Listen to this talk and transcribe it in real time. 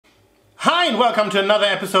Hi and welcome to another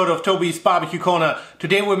episode of Toby's Barbecue Corner.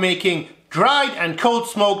 Today we're making dried and cold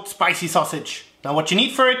smoked spicy sausage. Now what you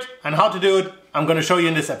need for it and how to do it, I'm going to show you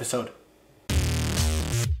in this episode.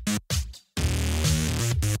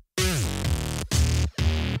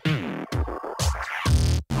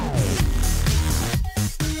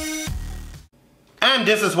 And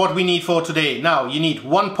this is what we need for today. Now you need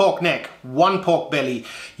one pork neck, one pork belly.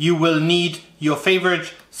 You will need your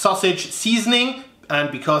favorite sausage seasoning. And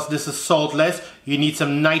because this is saltless, you need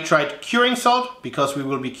some nitrite curing salt because we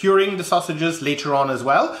will be curing the sausages later on as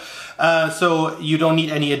well. So you don't need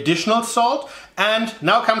any additional salt. And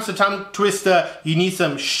now comes the tongue twister. You need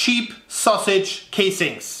some sheep sausage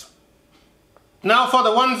casings. Now for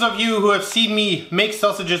the ones of you who have seen me make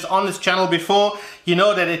sausages on this channel before, you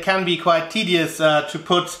know that it can be quite tedious to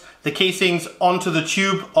put the casings onto the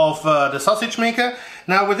tube of the sausage maker.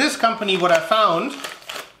 Now with this company, what I found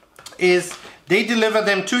is they deliver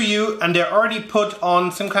them to you and they're already put on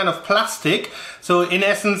some kind of plastic. So in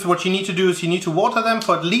essence, what you need to do is you need to water them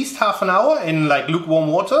for at least half an hour in like lukewarm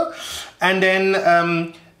water. And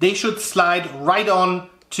then they should slide right on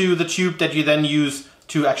to the tube that you then use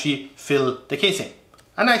to actually fill the casing.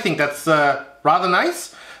 And I think that's rather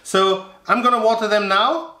nice. So I'm gonna water them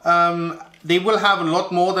now. They will have a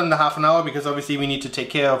lot more than the half an hour because obviously we need to take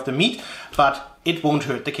care of the meat, but it won't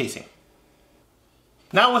hurt the casing.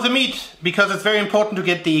 Now with the meat, because it's very important to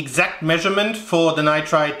get the exact measurement for the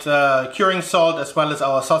nitrite curing salt as well as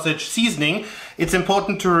our sausage seasoning, it's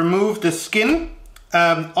important to remove the skin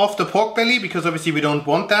off the pork belly because obviously we don't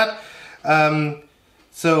want that.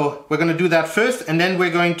 So we're going to do that first and then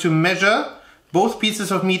we're going to measure both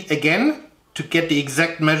pieces of meat again to get the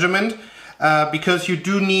exact measurement because you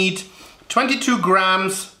do need 22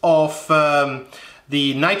 grams of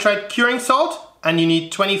the nitrite curing salt. And you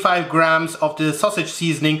need 25 grams of the sausage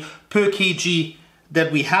seasoning per kg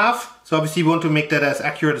that we have. So obviously we want to make that as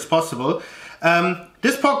accurate as possible.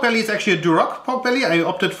 This pork belly is actually a Duroc pork belly. I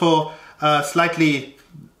opted for slightly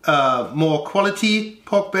more quality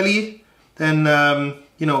pork belly than,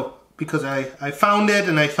 you know, because I found it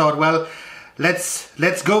and I thought, well,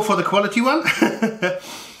 let's go for the quality one.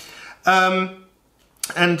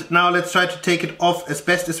 And now let's try to take it off as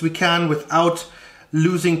best as we can without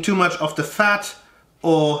losing too much of the fat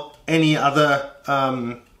or any other,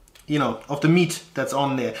 you know, of the meat that's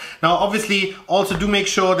on there. Now, obviously, also do make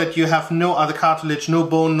sure that you have no other cartilage, no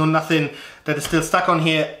bone, no nothing that is still stuck on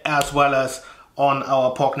here, as well as on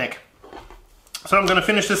our pork neck. So I'm gonna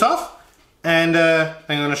finish this off, and I'm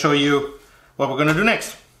gonna show you what we're gonna do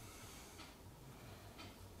next.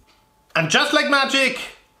 And just like magic,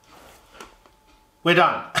 we're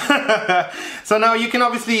done. So now you can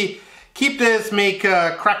obviously keep this, make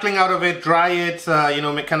crackling out of it, dry it, you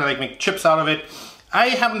know, make chips out of it. I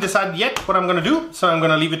haven't decided yet what I'm gonna do, so I'm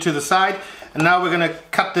gonna leave it to the side. And now we're gonna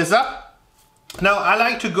cut this up. Now I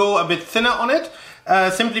like to go a bit thinner on it,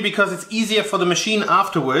 simply because it's easier for the machine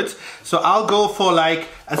afterwards. So I'll go for like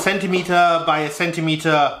 1 centimeter by 1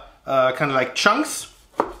 centimeter kind of like chunks.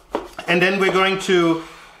 And then we're going to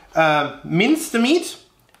mince the meat,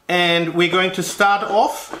 and we're going to start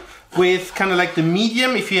off with kind of like the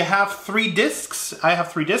medium. If you have 3 discs, I have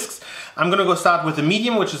 3 discs, I'm gonna go start with the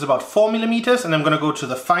medium, which is about 4 millimeters, and I'm gonna go to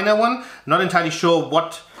the finer one. Not entirely sure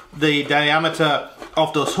what the diameter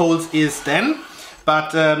of those holes is then,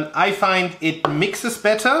 but I find it mixes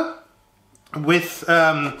better with,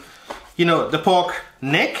 you know, the pork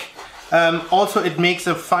neck. Also, it makes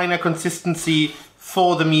a finer consistency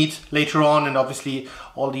for the meat later on, and obviously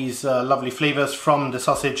all these lovely flavors from the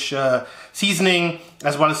sausage seasoning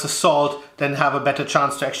as well as the salt then have a better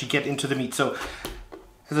chance to actually get into the meat. So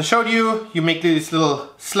as I showed you, you make these little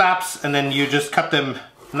slabs and then you just cut them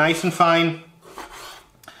nice and fine.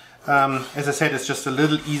 As I said, it's just a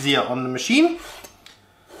little easier on the machine.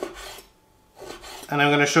 And I'm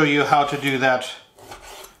going to show you how to do that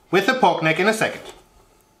with the pork neck in a second.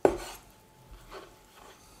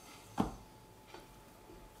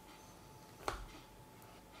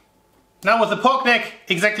 Now with the pork neck,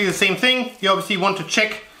 exactly the same thing. You obviously want to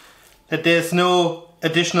check that there's no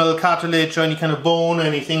additional cartilage or any kind of bone or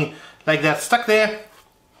anything like that stuck there.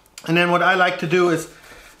 And then what I like to do is,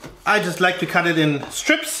 I just like to cut it in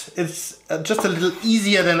strips. It's just a little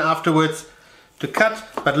easier than afterwards to cut.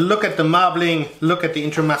 But look at the marbling, look at the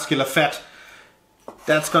intramuscular fat.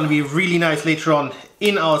 That's going to be really nice later on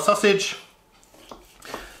in our sausage.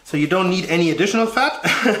 So you don't need any additional fat,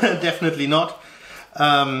 definitely not.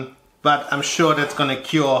 But I'm sure that's gonna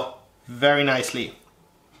cure very nicely.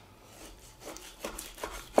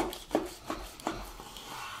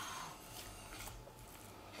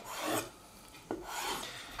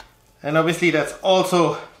 And obviously that's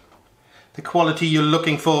also the quality you're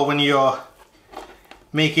looking for when you're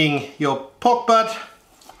making your pork butt.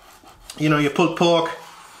 You know, your pulled pork.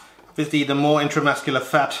 Obviously, the more intramuscular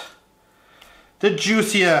fat, the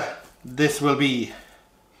juicier this will be.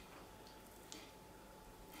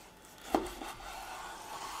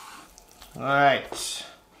 Alright.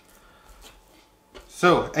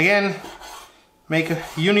 So again, make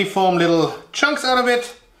uniform little chunks out of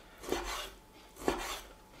it.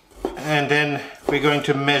 And then we're going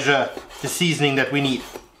to measure the seasoning that we need.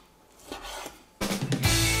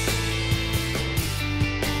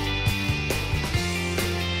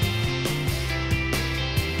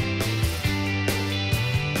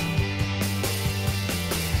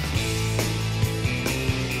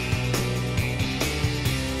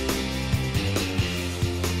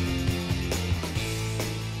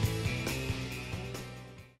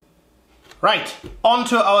 Right, on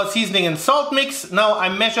to our seasoning and salt mix. Now I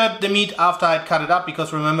measured the meat after I cut it up,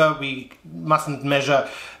 because remember, we mustn't measure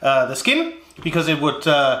the skin, because it would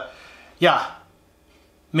yeah,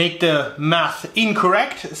 make the math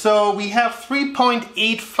incorrect. So we have 3.85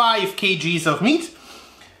 kgs of meat.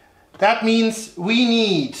 That means we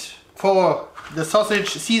need for the sausage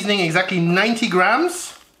seasoning exactly 90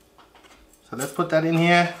 grams. So let's put that in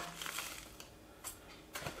here.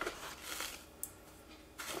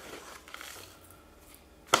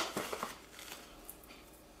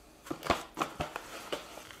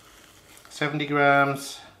 $70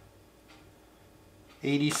 grams,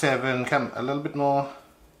 87, come a little bit more,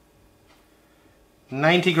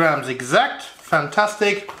 90 grams exact,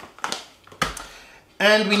 fantastic.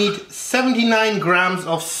 And we need 79 grams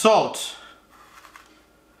of salt.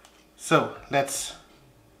 So let's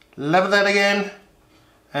level that again,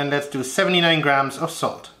 and let's do 79 grams of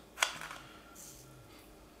salt.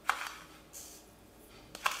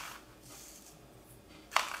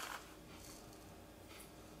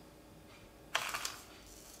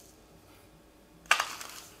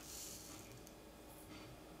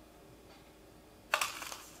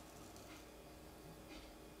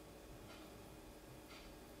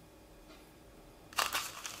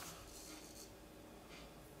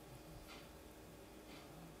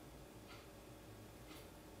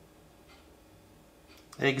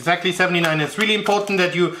 Exactly 79. It's really important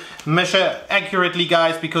that you measure accurately,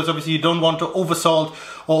 guys, because obviously you don't want to oversalt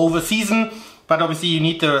or over season, but obviously you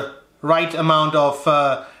need the right amount of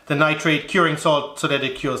the nitrate curing salt so that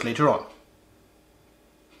it cures later on.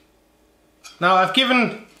 Now I've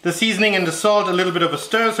given the seasoning and the salt a little bit of a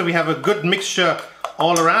stir, so we have a good mixture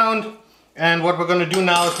all around. And what we're going to do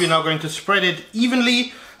now is we're now going to spread it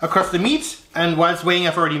evenly across the meat, and whilst weighing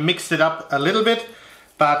I've already mixed it up a little bit.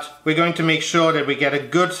 But we're going to make sure that we get a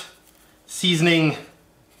good seasoning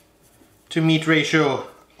to meat ratio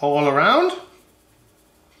all around.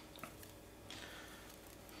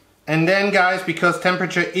 And then, guys, because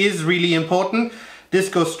temperature is really important, this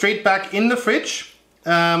goes straight back in the fridge.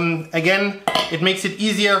 Again, it makes it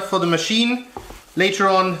easier for the machine later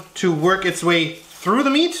on to work its way through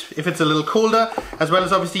the meat if it's a little colder, as well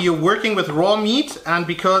as obviously you're working with raw meat, and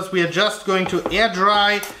because we are just going to air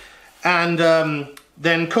dry and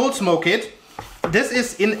then cold smoke it, this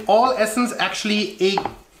is in all essence actually a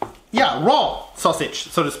raw sausage,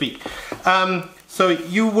 so to speak. So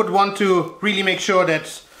you would want to really make sure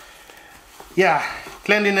that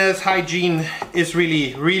cleanliness, hygiene is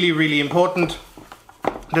really important.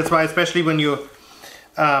 That's why, especially when you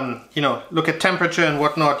look at temperature and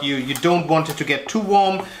whatnot, you don't want it to get too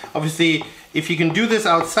warm. Obviously, if you can do this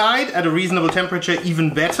outside at a reasonable temperature,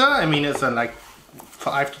 even better. I mean, it's like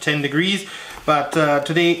 5 to 10 degrees. But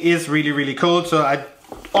today is really cold, so I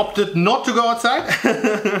opted not to go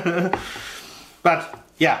outside. But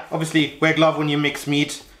yeah, obviously wear glove when you mix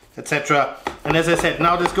meat, etc. And as I said,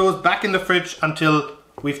 now this goes back in the fridge until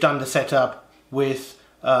we've done the setup with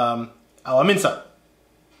our mincer.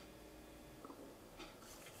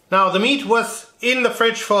 Now the meat was in the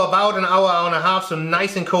fridge for about an hour, hour and a half, so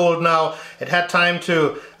nice and cold now. It had time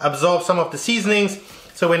to absorb some of the seasonings.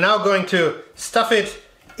 So we're now going to stuff it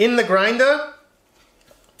in the grinder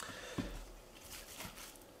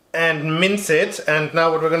and mince it. And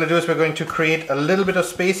now what we're going to do is we're going to create a little bit of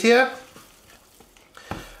space here,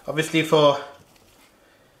 obviously for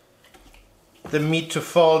the meat to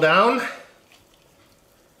fall down,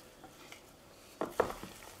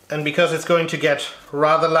 and because it's going to get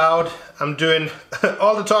rather loud, I'm doing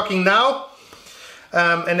all the talking now.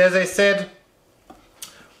 And as I said,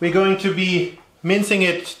 we're going to be mincing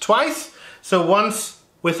it twice, so once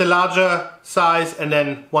with the larger size and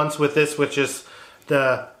then once with this, which is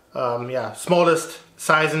the smallest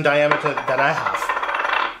size and diameter that I have.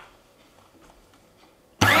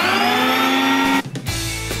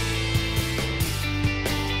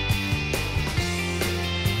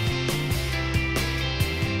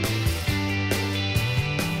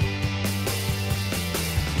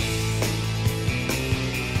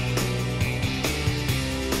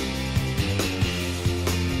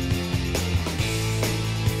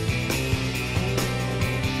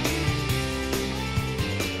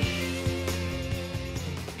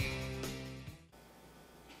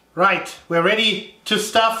 Right, we're ready to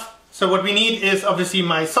stuff. So what we need is obviously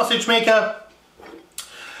my sausage maker.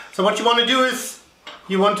 So what you want to do is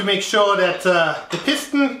you want to make sure that the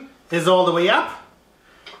piston is all the way up,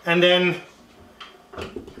 and then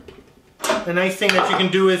the nice thing that you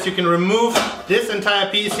can do is you can remove this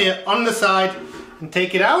entire piece here on the side and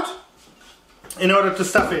take it out in order to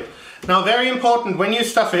stuff it. Now, very important, when you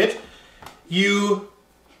stuff it, you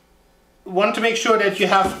want to make sure that you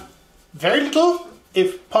have very little,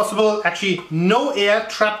 if possible, actually no air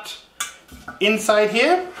trapped inside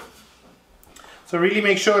here. So really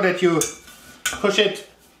make sure that you push it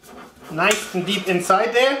nice and deep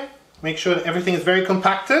inside there. Make sure that everything is very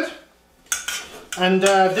compacted. And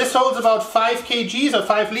this holds about 5 kgs or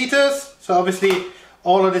 5 liters. So obviously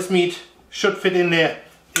all of this meat should fit in there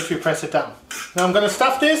if you press it down. Now I'm going to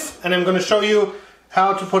stuff this and I'm going to show you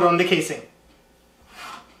how to put on the casing.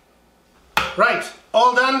 Right,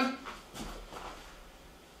 all done.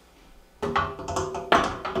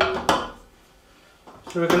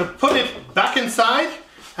 So we're going to put it back inside,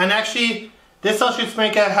 and actually this sausage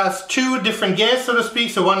maker has 2 different gears, so to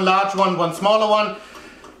speak, so one large one, one smaller one.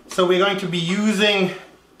 So we're going to be using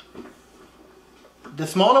the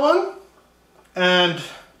smaller one and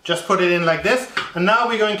just put it in like this. And now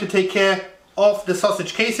we're going to take care of the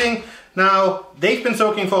sausage casing. Now they've been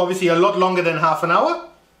soaking for obviously a lot longer than half an hour.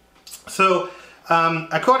 So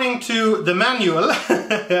according to the manual,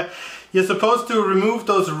 you're supposed to remove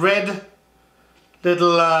those red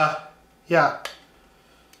little,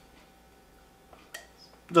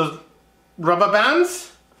 those rubber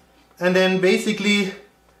bands, and then basically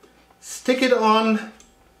stick it on,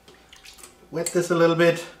 wet this a little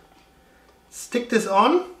bit, stick this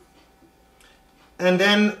on, and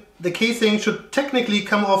then the casing should technically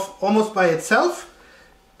come off almost by itself.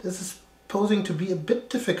 This is posing to be a bit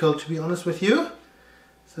difficult, to be honest with you,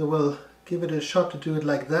 so we'll give it a shot to do it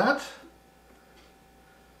like that.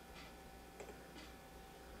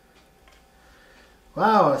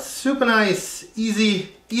 Wow, super nice, easy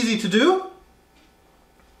to do.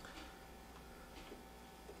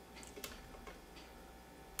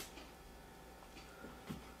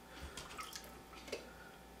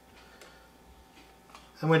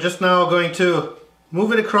 And we're just now going to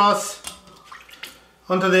move it across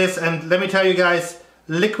onto this, and let me tell you guys,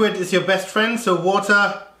 liquid is your best friend, so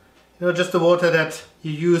water, you know, just the water that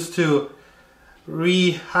you use to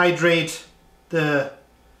rehydrate the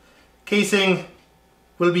casing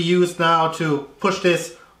will be used now to push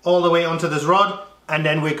this all the way onto this rod, and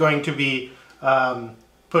then we're going to be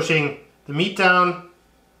pushing the meat down,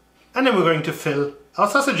 and then we're going to fill our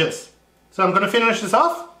sausages. So I'm going to finish this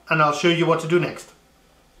off and I'll show you what to do next.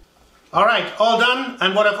 Alright, all done,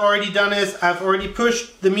 and what I've already done is I've already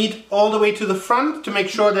pushed the meat all the way to the front to make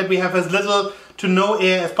sure that we have as little to no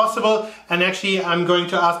air as possible, and actually I'm going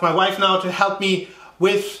to ask my wife now to help me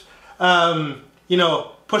with you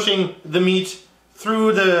know, pushing the meat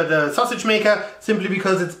through the sausage maker, simply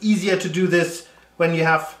because it's easier to do this when you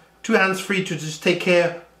have 2 hands free to just take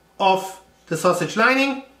care of the sausage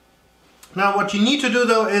lining. Now what you need to do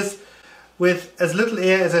though is, with as little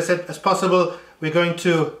air, as I said, as possible, we're going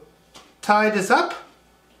to tie this up,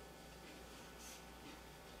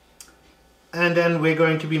 and then we're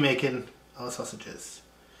going to be making our sausages.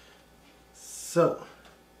 So,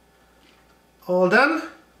 all done,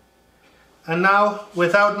 and now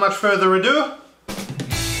without much further ado,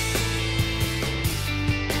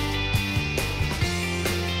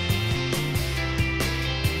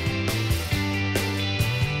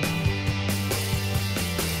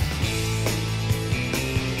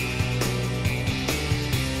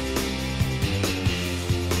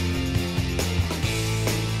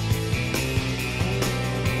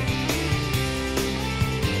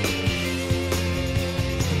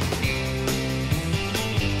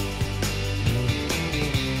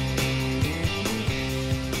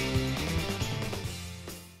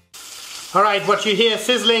 alright, what you hear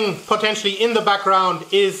sizzling potentially in the background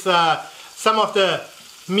is some of the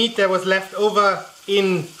meat that was left over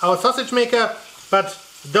in our sausage maker, but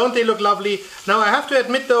don't they look lovely? Now I have to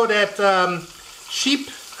admit though that sheep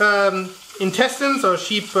intestines or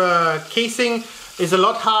sheep casing is a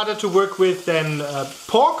lot harder to work with than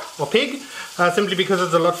pork or pig, simply because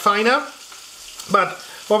it's a lot finer. But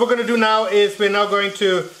what we're going to do now is we're now going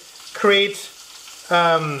to create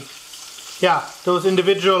those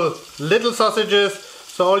individual little sausages.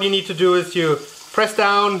 So all you need to do is you press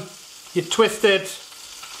down, you twist it.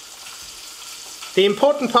 The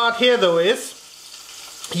important part here though is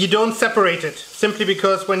you don't separate it, simply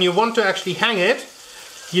because when you want to actually hang it,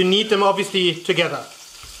 you need them obviously together.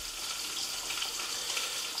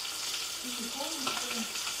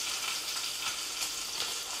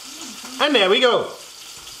 And there we go.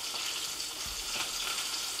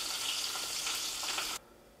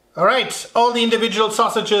 Alright, all the individual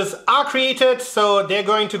sausages are created, so they're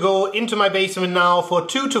going to go into my basement now for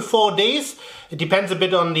 2 to 4 days. It depends a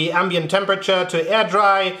bit on the ambient temperature to air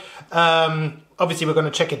dry. Obviously we're going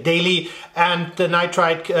to check it daily, and the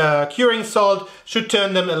nitrite curing salt should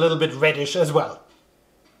turn them a little bit reddish as well.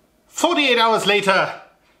 48 hours later,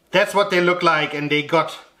 that's what they look like, and they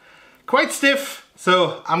got quite stiff,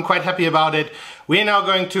 so I'm quite happy about it. We're now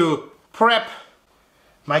going to prep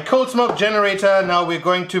my cold smoke generator. Now we're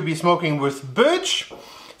going to be smoking with birch.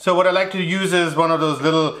 So what I like to use is one of those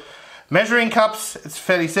little measuring cups. It's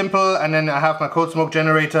fairly simple, and then I have my cold smoke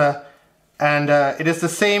generator, and it is the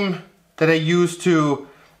same that I use to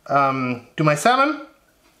do my salmon.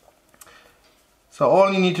 So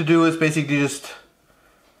all you need to do is basically just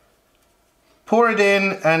pour it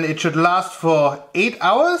in, and it should last for 8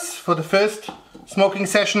 hours for the first smoking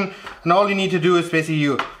session. And all you need to do is basically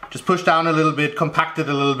you just push down a little bit, compact it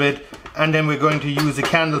a little bit, and then we're going to use a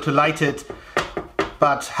candle to light it.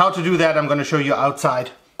 But how to do that I'm going to show you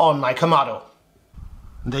outside on my Kamado.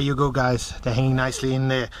 There you go, guys, they're hanging nicely in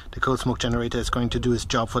there. The cold smoke generator is going to do its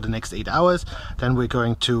job for the next 8 hours. Then we're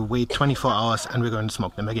going to wait 24 hours and we're going to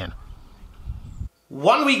smoke them again.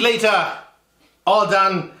 1 week later, all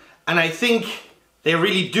done, and I think they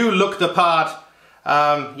really do look the part.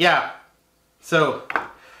 Yeah, so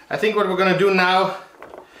I think what we're going to do now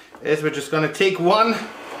is we're just going to take one,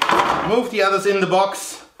 move the others in the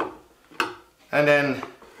box, and then,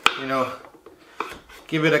 you know,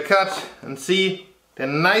 give it a cut and see. They're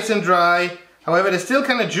nice and dry. However, they're still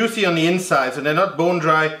kind of juicy on the inside, so they're not bone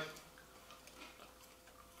dry.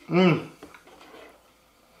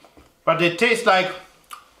 But they taste like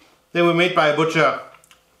they were made by a butcher.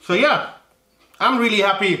 So yeah, I'm really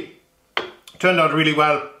happy. Turned out really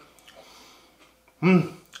well.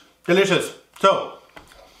 Delicious. So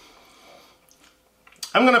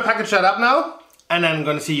I'm gonna package that up now, and I'm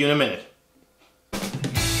gonna see you in a minute.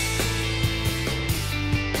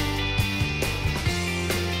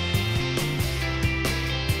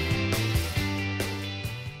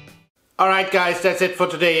 Alright guys, that's it for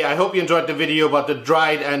today. I hope you enjoyed the video about the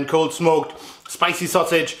dried and cold smoked spicy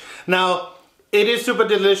sausage. Now, it is super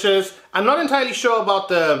delicious. I'm not entirely sure about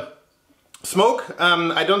the smoke.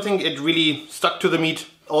 I don't think it really stuck to the meat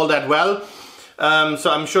all that well.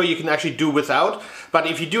 So I'm sure you can actually do without. But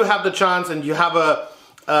if you do have the chance and you have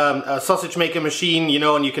a sausage maker machine, you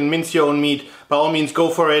know, and you can mince your own meat, by all means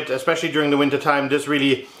go for it, especially during the winter time. This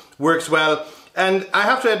really works well. And I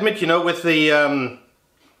have to admit, you know, with the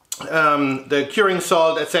curing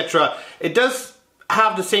salt, etc., it does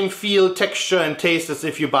have the same feel, texture and taste as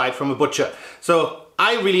if you buy it from a butcher. So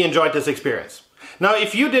I really enjoyed this experience. Now,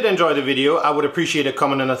 if you did enjoy the video, I would appreciate a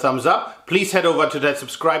comment and a thumbs up. Please head over to that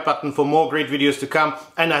subscribe button for more great videos to come,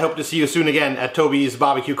 and I hope to see you soon again at Toby's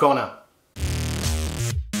Barbecue Corner.